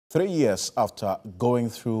3 years after going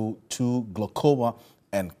through 2 glaucoma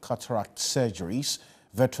and cataract surgeries,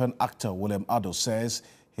 veteran actor William Addo says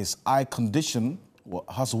his eye condition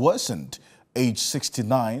has worsened. Age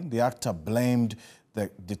 69, the actor blamed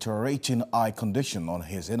the deteriorating eye condition on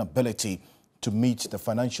his inability to meet the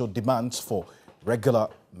financial demands for regular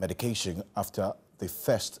medication after the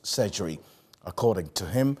first surgery. According to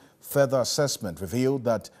him, further assessment revealed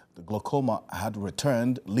that the glaucoma had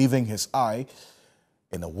returned, leaving his eye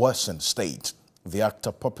in a worsened state. The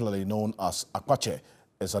actor, popularly known as Akwache,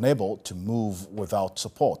 is unable to move without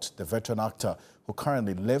support. The veteran actor, who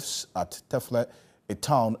currently lives at Tefle, a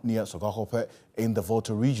town near Sogakope in the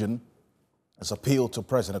Volta region, has appealed to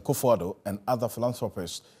President Akufo-Addo and other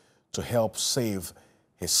philanthropists to help save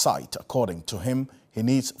his sight. According to him, he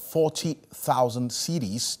needs 40,000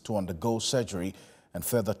 cedis to undergo surgery and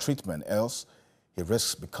further treatment, else he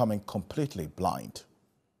risks becoming completely blind.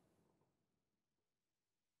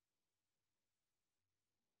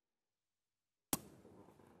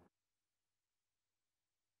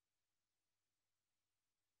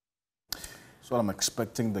 So I'm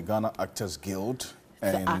expecting the Ghana Actors Guild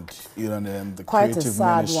and the Creative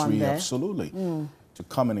Ministry, absolutely, to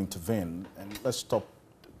come and intervene, and let's stop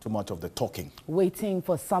too much of the talking. Waiting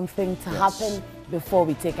for something to happen before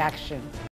we take action.